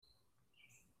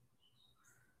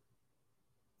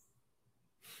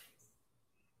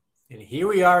And here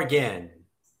we are again.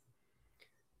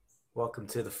 Welcome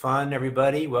to the fun,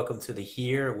 everybody. Welcome to the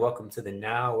here. Welcome to the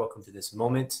now. Welcome to this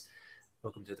moment.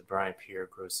 Welcome to the Brian Pierre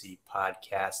Grossi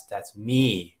podcast. That's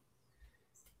me.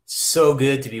 So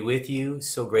good to be with you.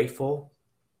 So grateful.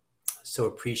 So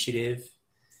appreciative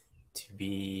to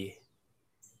be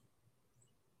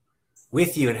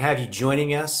with you and have you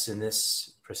joining us in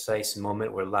this precise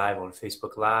moment. We're live on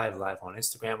Facebook Live, live on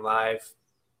Instagram Live.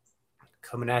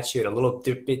 Coming at you at a little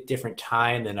bit different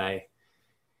time than I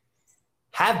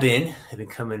have been. I've been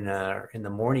coming in the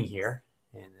morning here,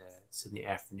 and it's in the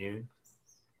afternoon.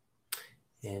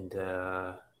 And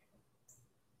when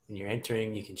you're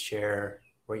entering, you can share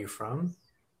where you're from.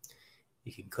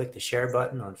 You can click the share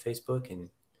button on Facebook and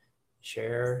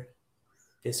share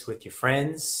this with your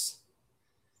friends.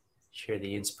 Share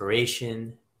the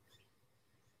inspiration.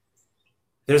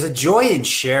 There's a joy in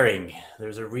sharing.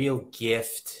 There's a real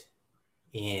gift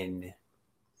in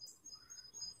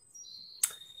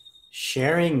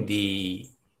sharing the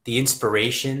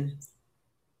inspiration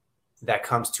that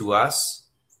comes to us.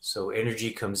 So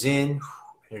energy comes in,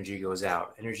 energy goes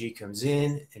out. Energy comes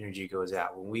in, energy goes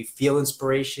out. When we feel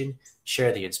inspiration,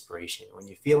 share the inspiration. When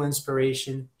you feel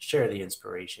inspiration, share the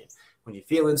inspiration. When you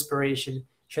feel inspiration,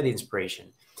 share the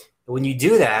inspiration. And when you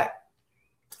do that,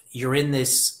 you're in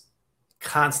this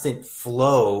constant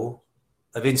flow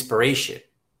of inspiration.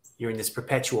 You're in this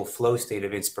perpetual flow state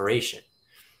of inspiration,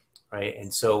 right?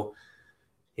 And so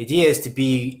the idea is to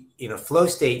be in a flow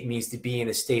state means to be in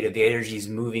a state of the energy is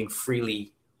moving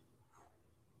freely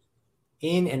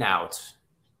in and out,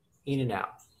 in and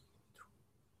out.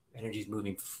 Energy is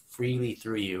moving freely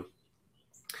through you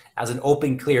as an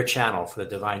open, clear channel for the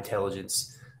divine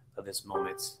intelligence of this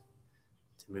moment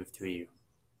to move through you.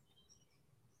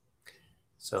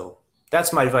 So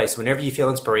that's my advice. Whenever you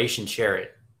feel inspiration, share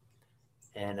it.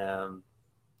 And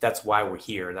that's why we're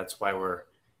here. That's why we're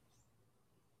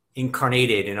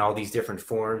incarnated in all these different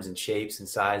forms and shapes and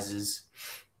sizes,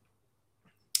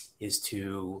 is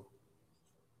to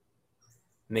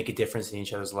make a difference in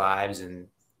each other's lives and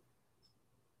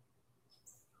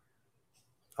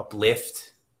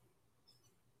uplift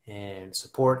and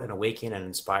support and awaken and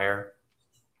inspire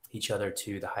each other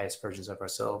to the highest versions of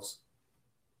ourselves.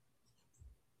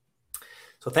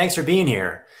 So thanks for being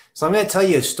here. So I'm going to tell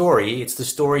you a story. It's the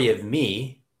story of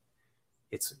me.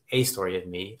 It's a story of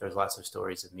me. There's lots of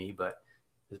stories of me, but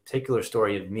the particular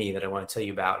story of me that I want to tell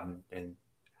you about and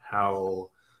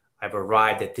how I've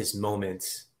arrived at this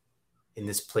moment in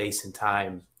this place and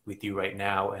time with you right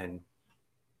now. And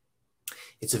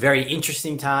it's a very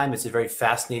interesting time. It's a very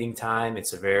fascinating time.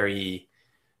 It's a very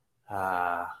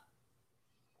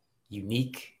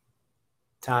unique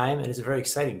time, and it's a very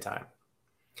exciting time.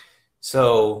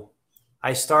 So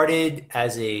I started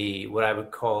as what I would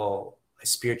call a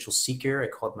spiritual seeker. I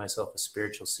called myself a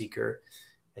spiritual seeker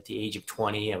at the age of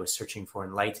 20. I was searching for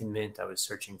enlightenment. I was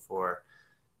searching for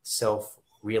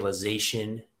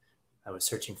self-realization. I was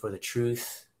searching for the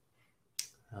truth,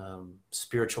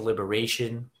 spiritual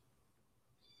liberation.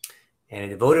 And I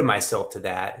devoted myself to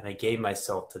that, and I gave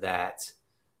myself to that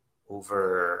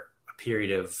over a period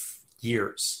of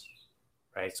years.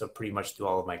 Right. So pretty much through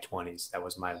all of my 20s, that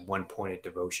was my one-pointed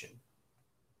devotion.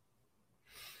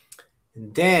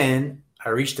 And then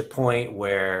I reached a point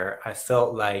where I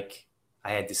felt like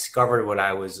I had discovered what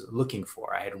I was looking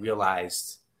for. I had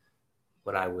realized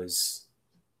what I was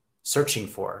searching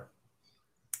for.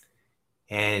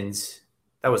 And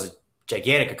that was a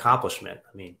gigantic accomplishment.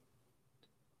 I mean,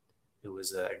 it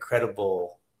was an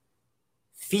incredible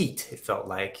feat, it felt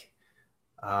like.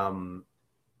 And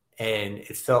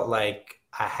it felt like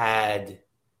I had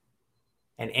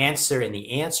an answer and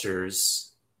the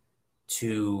answers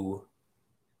to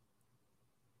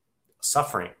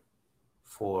suffering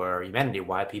for humanity,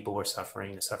 why people were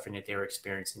suffering, the suffering that they were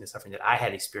experiencing, the suffering that I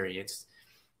had experienced.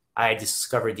 I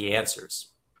discovered the answers.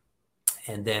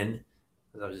 And then,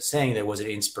 as I was just saying, there was an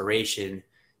inspiration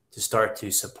to start to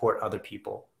support other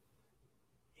people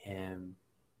and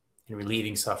in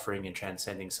relieving suffering and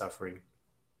transcending suffering.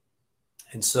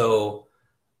 And so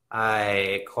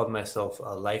I called myself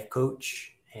a life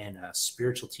coach and a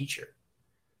spiritual teacher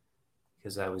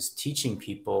because I was teaching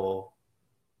people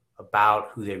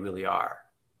about who they really are,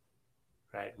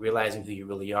 right? Realizing who you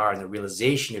really are, and the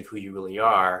realization of who you really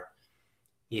are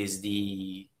is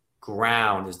the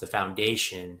ground, is the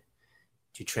foundation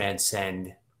to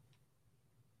transcend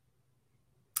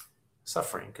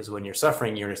suffering. Because when you're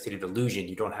suffering, you're in a state of delusion.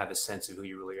 You don't have a sense of who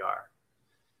you really are.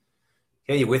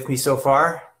 Okay, you with me so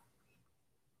far?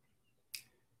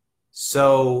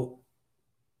 So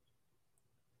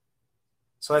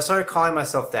I started calling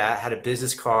myself that. I had a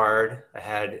business card. I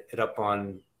had it up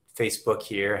on Facebook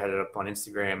here, had it up on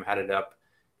Instagram, had it up,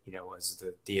 as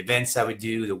the events I would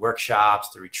do, the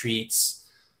workshops, the retreats,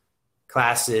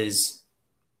 classes,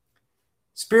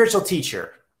 spiritual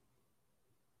teacher.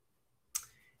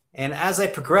 And as I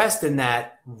progressed in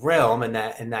that realm and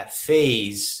that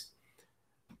phase,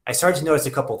 I started to notice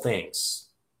a couple things.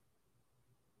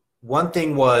 One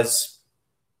thing was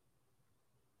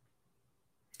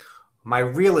my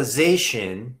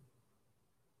realization,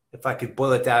 if I could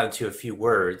boil it down into a few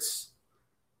words,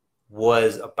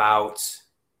 was about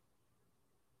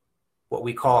what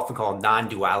we often call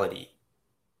non-duality,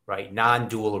 right?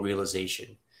 Non-dual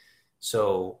realization.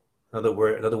 So another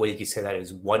way you could say that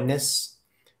is oneness.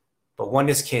 But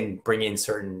oneness can bring in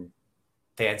certain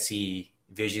fancy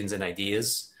visions and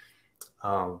ideas.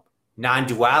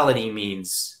 Non-duality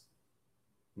means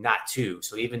not two.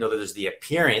 So even though there's the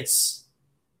appearance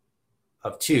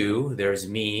of two, there's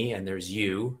me and there's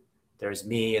you. There's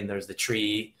me and there's the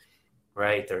tree,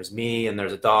 right? There's me and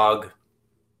there's a dog.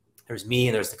 There's me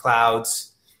and there's the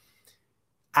clouds.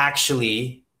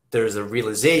 Actually, there's a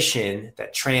realization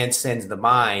that transcends the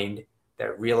mind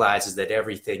that realizes that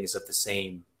everything is of the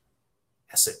same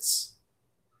essence.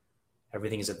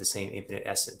 Everything is of the same infinite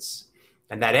essence.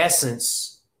 And that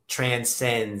essence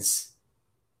transcends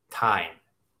time.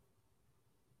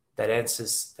 That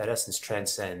essence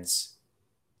transcends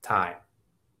time.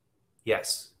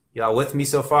 Yes. Y'all with me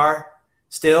so far?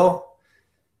 Still?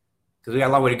 Because we got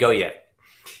a long way to go yet.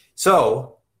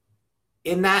 So,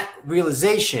 in that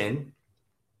realization,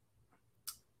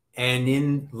 and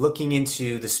in looking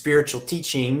into the spiritual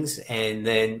teachings and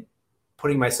then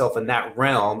putting myself in that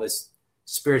realm as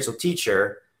spiritual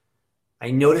teacher,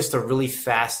 I noticed a really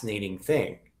fascinating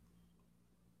thing,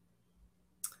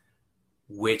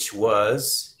 which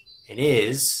was and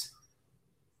is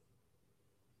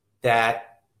that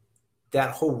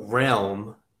whole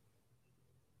realm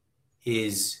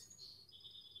is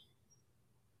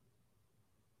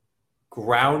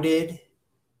grounded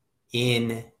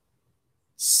in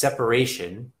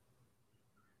separation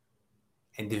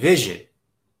and division.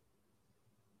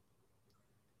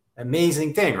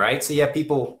 Amazing thing, right? So you have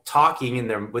people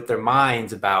talking with their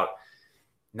minds about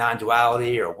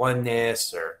non-duality or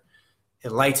oneness or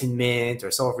enlightenment or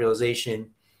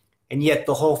self-realization, and yet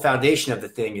the whole foundation of the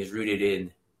thing is rooted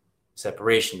in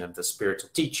separation of the spiritual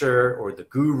teacher or the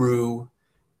guru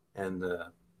and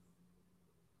the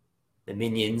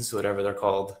minions, whatever they're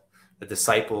called, the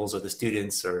disciples or the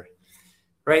students, or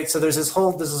right. So there's this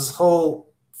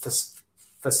whole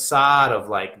facade of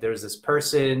like, there's this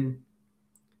person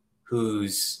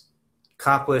who's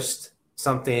accomplished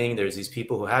something. There's these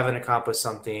people who haven't accomplished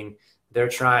something. They're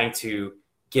trying to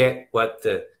get what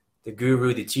the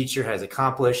guru, the teacher has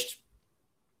accomplished.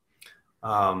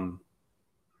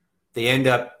 They end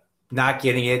up not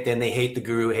getting it. Then they hate the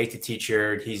guru, hate the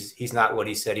teacher. He's not what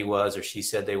he said he was, or she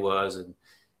said they was. And,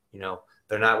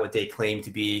 they're not what they claim to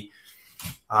be.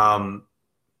 The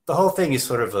whole thing is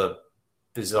sort of a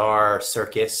bizarre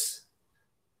circus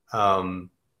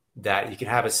that you can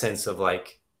have a sense of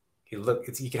like, you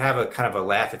can have a kind of a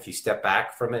laugh if you step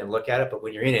back from it and look at it. But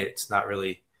when you're in it, it's not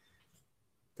really,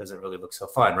 doesn't really look so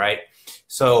fun, right?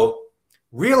 So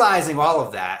realizing all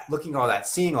of that, looking at all that,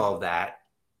 seeing all of that,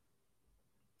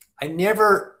 I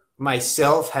never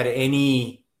myself had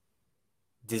any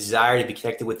desire to be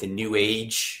connected with the New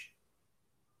Age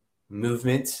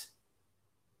movement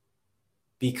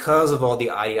because of all the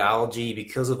ideology,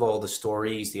 because of all the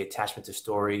stories, the attachment to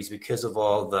stories, because of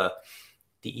all the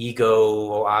ego.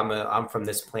 Oh, I'm from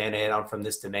this planet, I'm from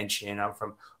this dimension, I'm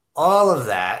from all of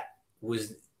that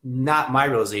was not my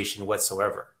realization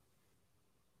whatsoever.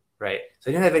 Right.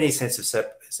 So I didn't have any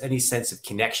sense of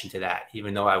connection to that,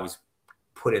 even though I was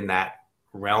put in that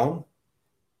realm.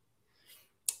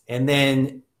 And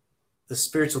then the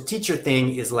spiritual teacher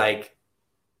thing is like,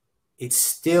 it's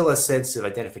still a sense of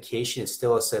identification. It's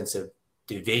still a sense of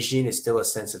division. It's still a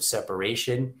sense of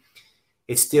separation.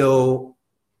 It still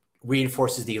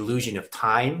reinforces the illusion of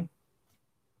time.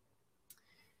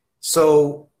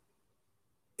 So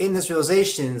in this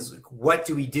realization, what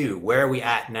do we do? Where are we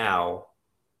at now?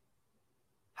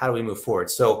 How do we move forward?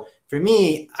 So for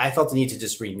me, I felt the need to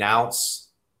just renounce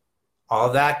all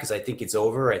of that because I think it's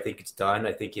over. I think it's done.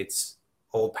 I think it's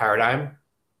old paradigm.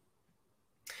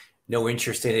 No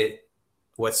interest in it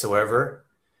whatsoever.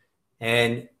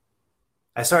 And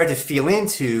I started to feel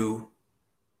into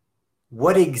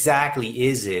what exactly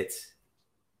is it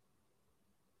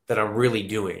that I'm really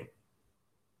doing?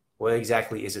 What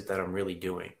exactly is it that I'm really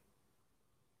doing?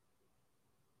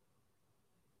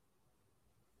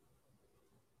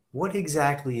 What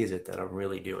exactly is it that I'm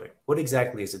really doing? What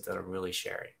exactly is it that I'm really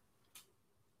sharing?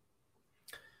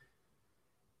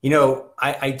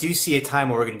 I do see a time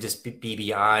where we're going to just be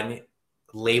beyond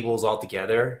labels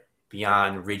altogether,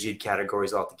 beyond rigid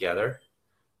categories altogether.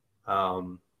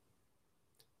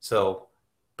 So,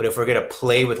 but if we're going to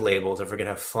play with labels, if we're going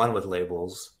to have fun with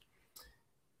labels,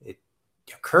 it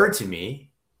occurred to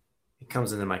me, it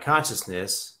comes into my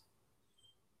consciousness.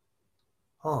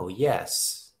 Oh,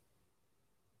 yes.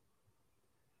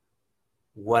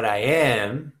 What I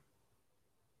am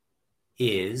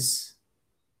is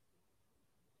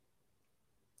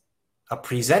a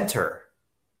presenter.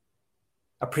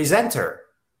 A presenter.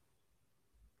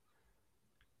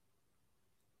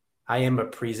 I am a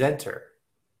presenter.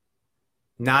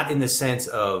 Not in the sense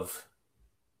of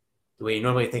the way you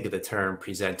normally think of the term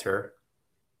presenter,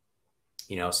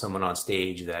 someone on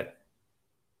stage that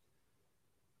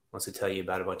wants to tell you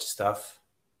about a bunch of stuff.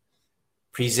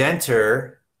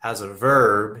 Presenter as a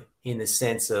verb in the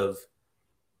sense of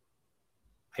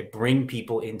I bring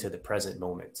people into the present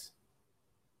moment.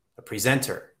 A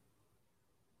presenter.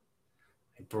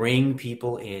 I bring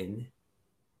people in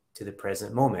to the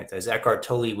present moment. As Eckhart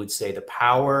Tolle would say, the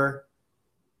power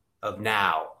of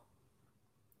now,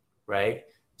 right?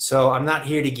 So I'm not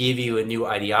here to give you a new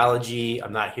ideology.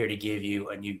 I'm not here to give you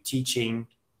a new teaching.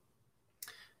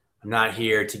 I'm not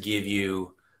here to give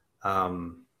you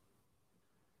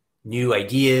new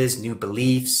ideas, new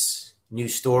beliefs, new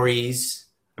stories.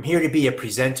 I'm here to be a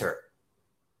presenter.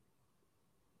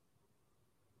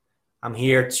 I'm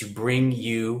here to bring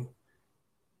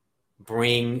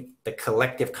the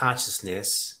collective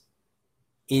consciousness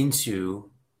into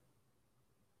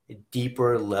a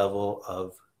deeper level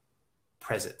of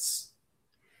presence.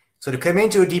 So to come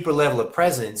into a deeper level of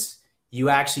presence, you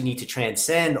actually need to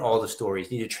transcend all the stories,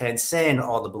 you need to transcend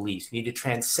all the beliefs, you need to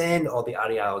transcend all the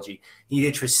ideology, you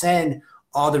need to transcend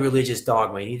all the religious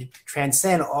dogma, you need to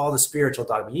transcend all the spiritual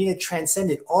dogma, you need to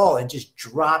transcend it all and just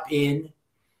drop in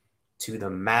to the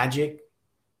magic,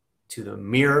 to the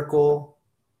miracle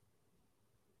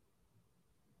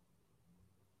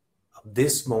of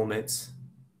this moment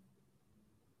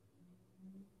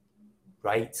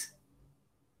right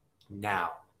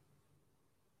now,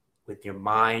 with your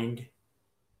mind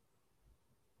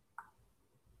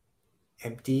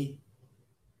empty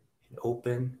and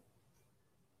open,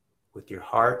 with your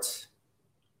heart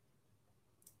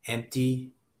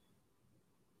empty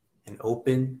and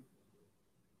open,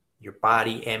 your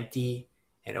body empty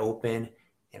and open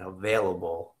and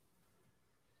available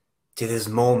to this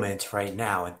moment right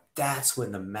now. And that's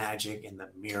when the magic and the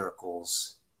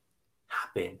miracles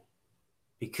happen,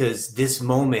 because this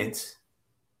moment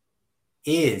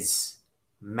is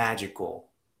magical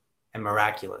and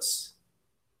miraculous.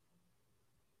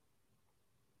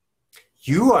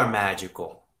 You are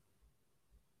magical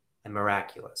and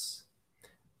miraculous.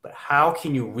 But how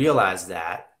can you realize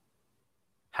that?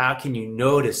 How can you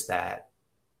notice that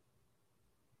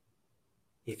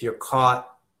if you're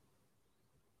caught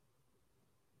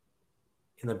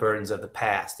in the burdens of the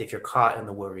past, if you're caught in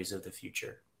the worries of the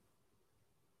future?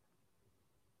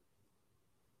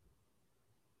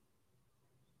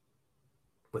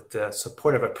 With the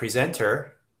support of a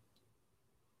presenter,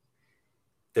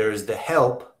 there's the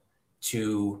help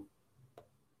to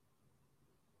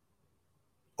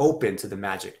open to the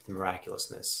magic, the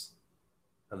miraculousness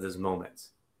of this moment.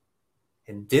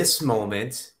 And this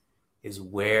moment is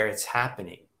where it's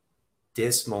happening.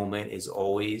 This moment is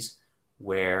always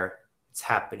where it's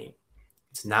happening.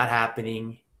 It's not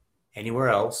happening anywhere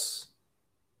else.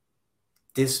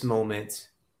 This moment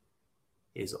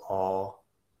is all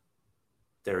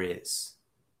there is.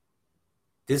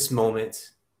 This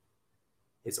moment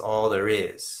is all there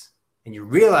is. And you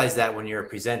realize that when you're a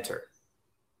presenter.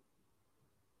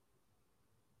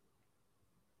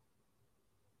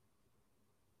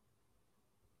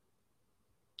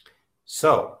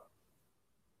 So,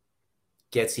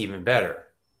 gets even better.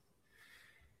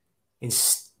 In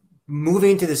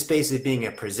moving to the space of being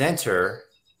a presenter,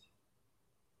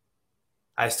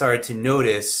 I started to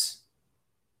notice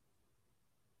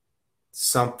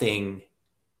something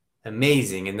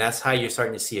amazing. And that's how you're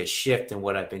starting to see a shift in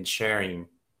what I've been sharing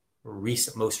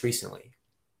most recently.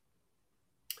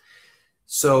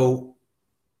 So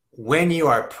when you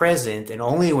are present, and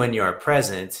only when you are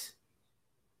present,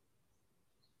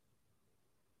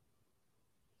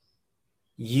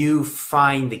 you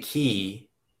find the key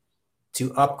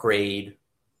to upgrade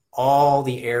all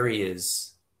the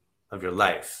areas of your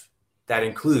life. That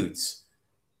includes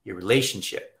your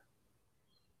relationship,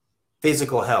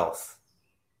 physical health,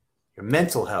 your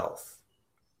mental health,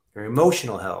 your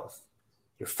emotional health,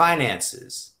 your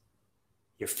finances,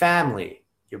 your family,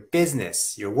 your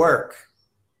business, your work.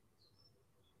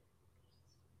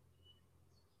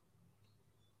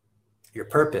 your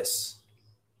purpose,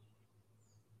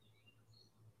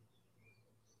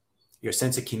 your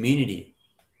sense of community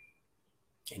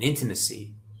and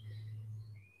intimacy.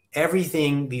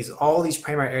 Everything, all these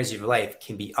primary areas of your life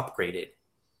can be upgraded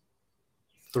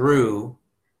through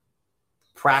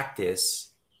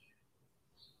practice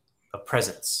of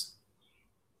presence.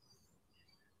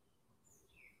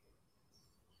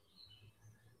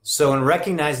 So in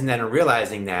recognizing that and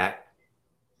realizing that,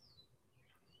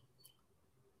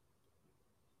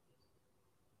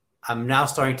 I'm now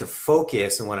starting to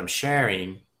focus on what I'm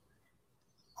sharing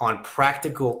on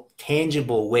practical,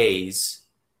 tangible ways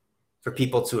for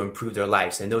people to improve their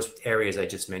lives in those areas I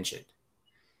just mentioned.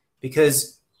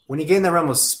 Because when you get in the realm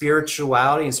of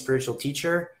spirituality and spiritual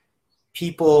teacher,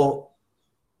 people,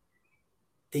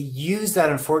 they use that,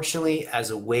 unfortunately,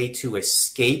 as a way to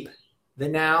escape the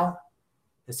now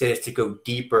instead of to go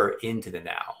deeper into the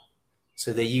now.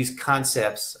 So they use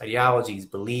concepts, ideologies,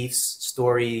 beliefs,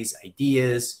 stories,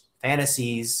 ideas,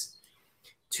 fantasies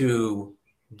to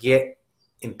get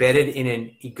embedded in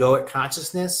an egoic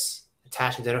consciousness,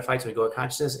 attached, identified to egoic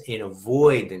consciousness, and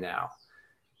avoid the now.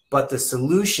 But the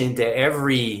solution to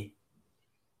every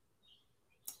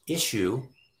issue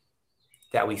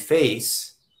that we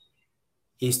face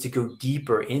is to go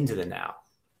deeper into the now,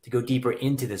 to go deeper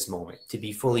into this moment, to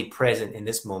be fully present in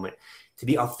this moment, to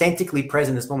be authentically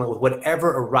present in this moment with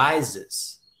whatever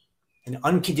arises, an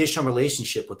unconditional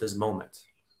relationship with this moment.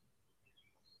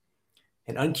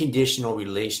 An unconditional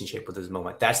relationship with this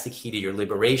moment. That's the key to your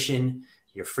liberation,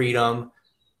 your freedom,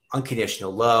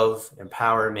 unconditional love,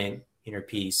 empowerment, inner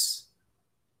peace.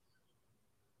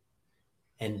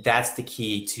 And that's the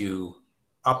key to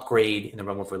upgrade in the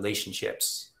realm of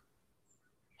relationships,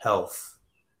 health,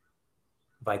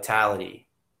 vitality,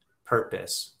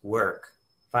 purpose, work,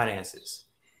 finances.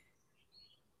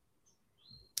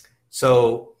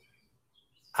 So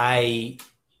I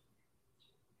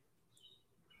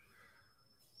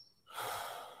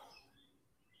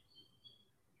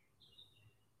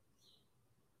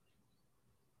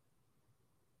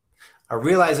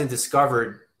realized and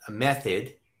discovered a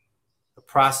method, a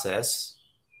process,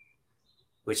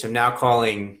 which I'm now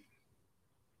calling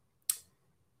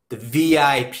the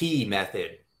VIP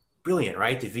method. Brilliant,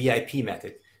 right? The VIP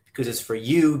method, because it's for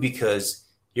you, because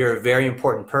you're a very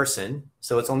important person.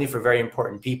 So it's only for very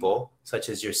important people, such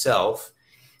as yourself.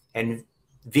 And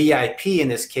VIP in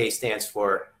this case stands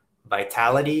for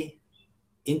vitality,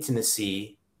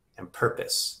 intimacy, and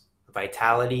purpose.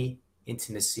 Vitality,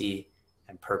 intimacy,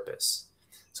 and purpose.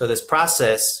 So this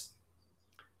process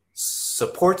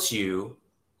supports you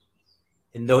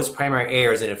in those primary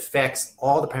areas and affects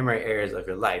all the primary areas of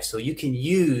your life. So you can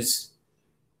use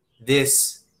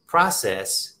this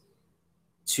process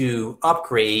to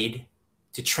upgrade,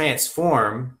 to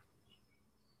transform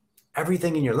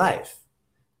everything in your life,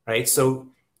 right? So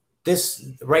this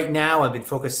right now, I've been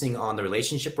focusing on the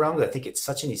relationship realm. I think it's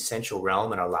such an essential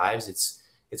realm in our lives.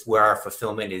 It's where our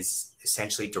fulfillment is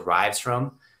essentially derives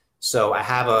from. So I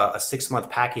have a 6-month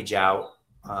package out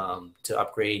to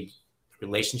upgrade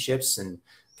relationships, and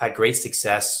I've had great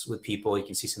success with people. You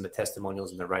can see some of the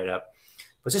testimonials in the write-up.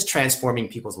 But just transforming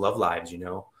people's love lives,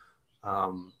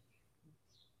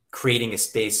 creating a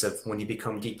space of when you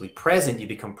become deeply present, you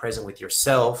become present with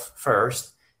yourself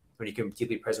first. When you become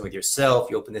deeply present with yourself,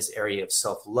 you open this area of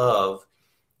self-love,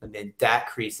 and then that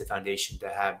creates the foundation to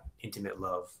have intimate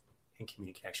love and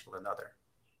community connection with another.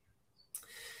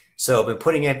 So I've been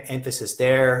putting emphasis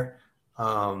there.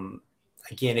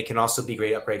 Again, it can also be a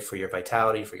great upgrade for your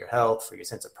vitality, for your health, for your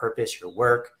sense of purpose, your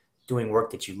work, doing work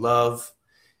that you love.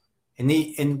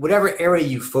 In whatever area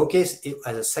you focus,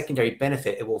 as a secondary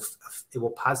benefit, it will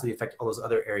positively affect all those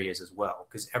other areas as well,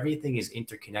 because everything is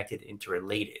interconnected,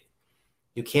 interrelated.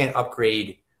 You can't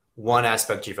upgrade one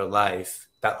aspect of your life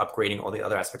without upgrading all the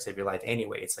other aspects of your life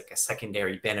anyway. It's like a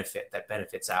secondary benefit that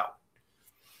benefits out.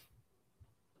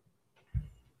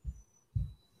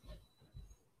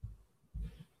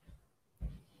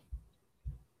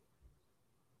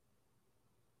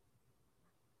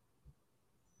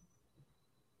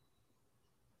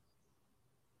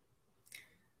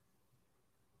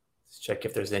 Let's check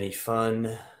if there's any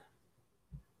fun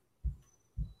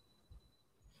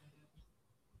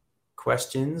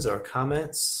questions or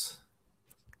comments.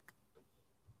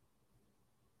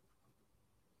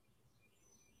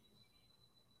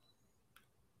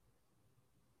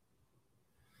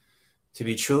 To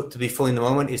be fully in the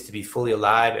moment is to be fully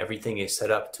alive. Everything is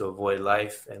set up to avoid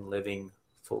life and living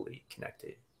fully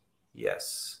connected.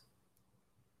 Yes.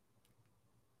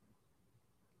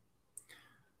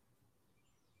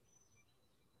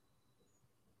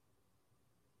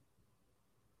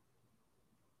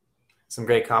 some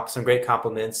great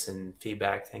compliments and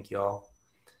feedback. Thank you all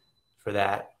for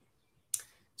that.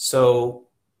 So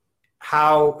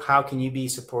how can you be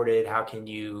supported? How can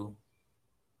you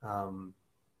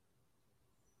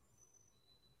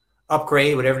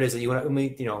upgrade whatever it is that you want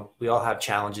to, we all have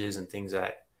challenges and things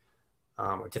that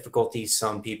or difficulties.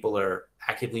 Some people are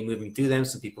actively moving through them.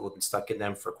 Some people have been stuck in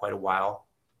them for quite a while.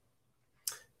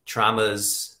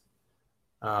 Traumas,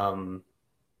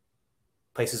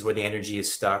 places where the energy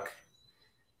is stuck.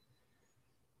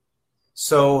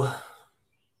 So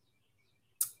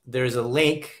there's a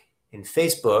link in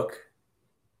Facebook,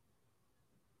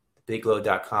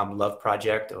 biglow.com love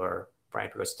project or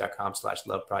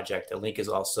brianpregosa.com/love project. The link is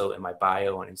also in my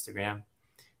bio on Instagram.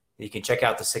 You can check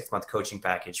out the 6-month coaching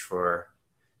package for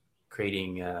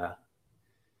creating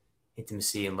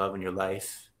intimacy and love in your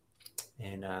life.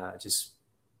 And just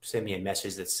send me a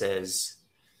message that says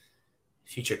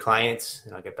future clients,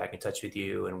 and I'll get back in touch with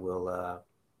you, and we'll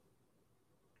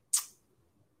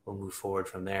move forward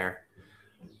from there.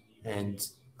 And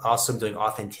also I'm doing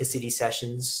authenticity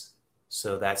sessions.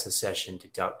 So that's a session to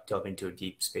delve into a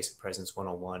deep space of presence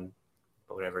 101,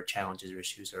 but whatever challenges or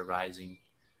issues are arising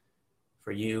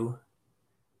for you.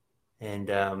 And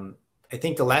I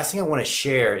think the last thing I want to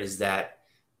share is that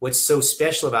what's so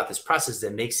special about this process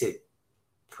that makes it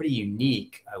pretty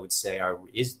unique, I would say, or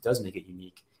does make it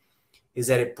unique, is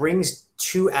that it brings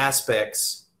two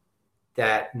aspects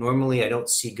that normally I don't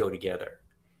see go together.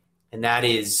 And that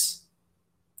is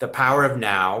the power of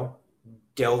now,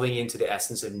 delving into the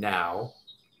essence of now,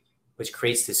 which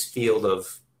creates this field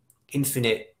of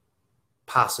infinite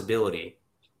possibility,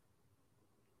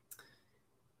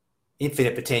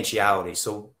 infinite potentiality.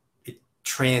 So it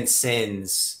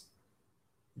transcends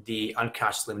the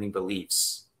unconscious limiting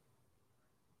beliefs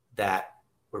that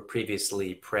were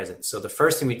previously present. So the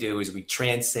first thing we do is we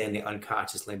transcend the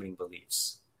unconscious limiting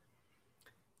beliefs.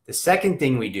 The second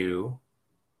thing we do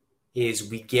is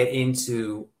we get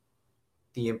into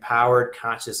the empowered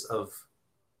conscious of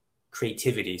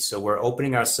creativity. So we're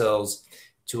opening ourselves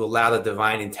to allow the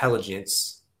divine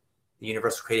intelligence, the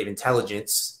universal creative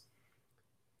intelligence,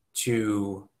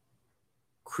 to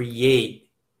create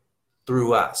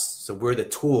through us. So we're the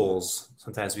tools.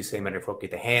 Sometimes we say metaphorically,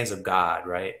 the hands of God,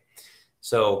 right?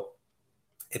 So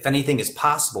if anything is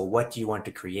possible, what do you want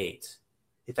to create?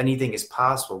 If anything is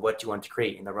possible, what do you want to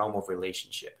create in the realm of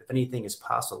relationship? If anything is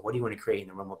possible, what do you want to create in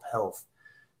the realm of health,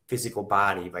 physical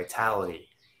body, vitality,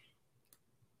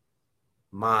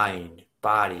 mind,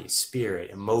 body,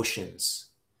 spirit, emotions,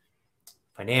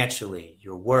 financially,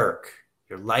 your work,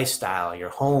 your lifestyle, your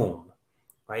home,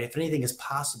 right? If anything is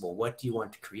possible, what do you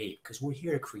want to create? Because we're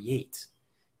here to create.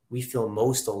 We feel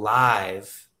most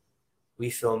alive. We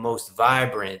feel most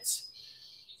vibrant.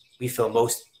 We feel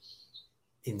most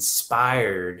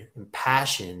inspired,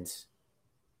 impassioned,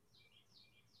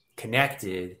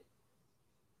 connected,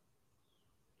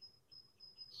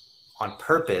 on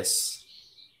purpose,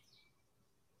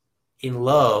 in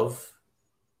love,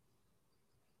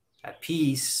 at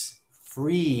peace,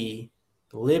 free,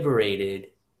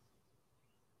 liberated,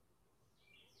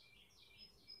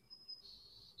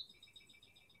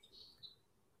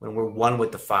 when we're one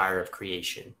with the fire of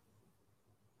creation.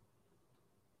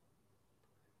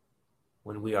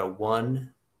 When we are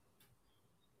one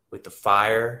with the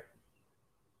fire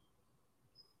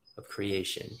of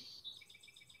creation.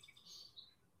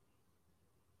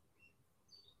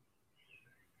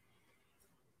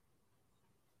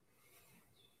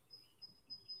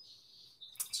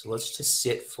 So let's just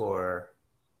sit for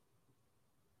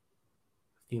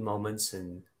a few moments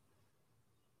in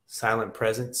silent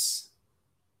presence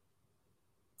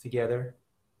together.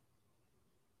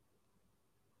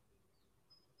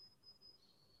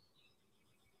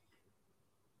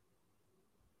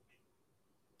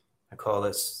 I call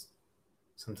this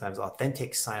sometimes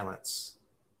authentic silence.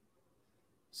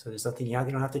 So there's nothing, you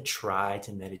don't have to try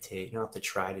to meditate. You don't have to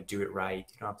try to do it right.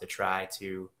 You don't have to try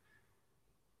to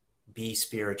be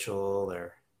spiritual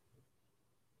or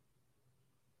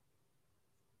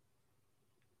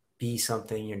be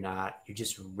something you're not. You're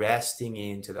just resting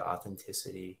into the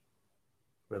authenticity,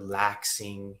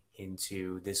 relaxing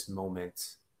into this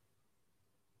moment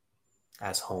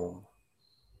as home.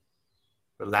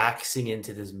 Relaxing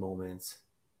into this moment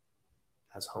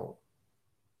as home.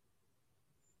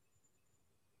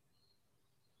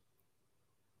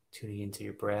 Tuning into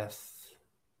your breath.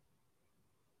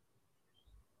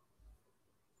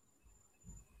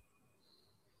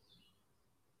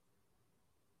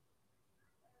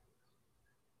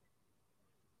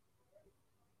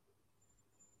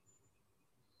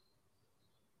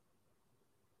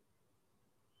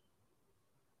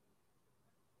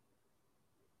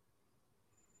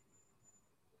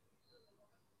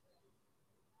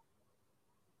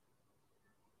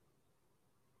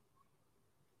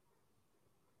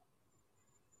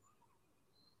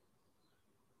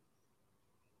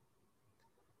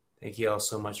 Thank you all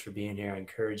so much for being here. I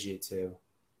encourage you to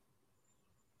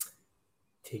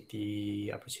take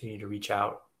the opportunity to reach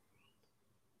out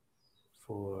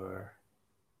for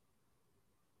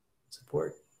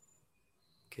support,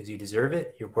 because you deserve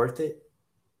it. You're worth it.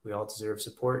 We all deserve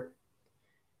support.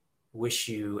 Wish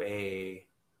you a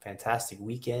fantastic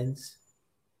weekend.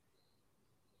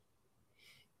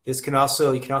 You can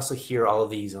also hear all of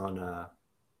these on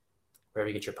wherever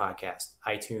you get your podcast,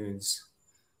 iTunes,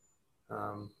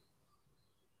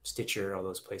 Stitcher, all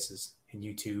those places, and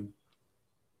YouTube.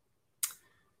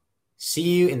 See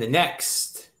you in the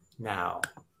next now.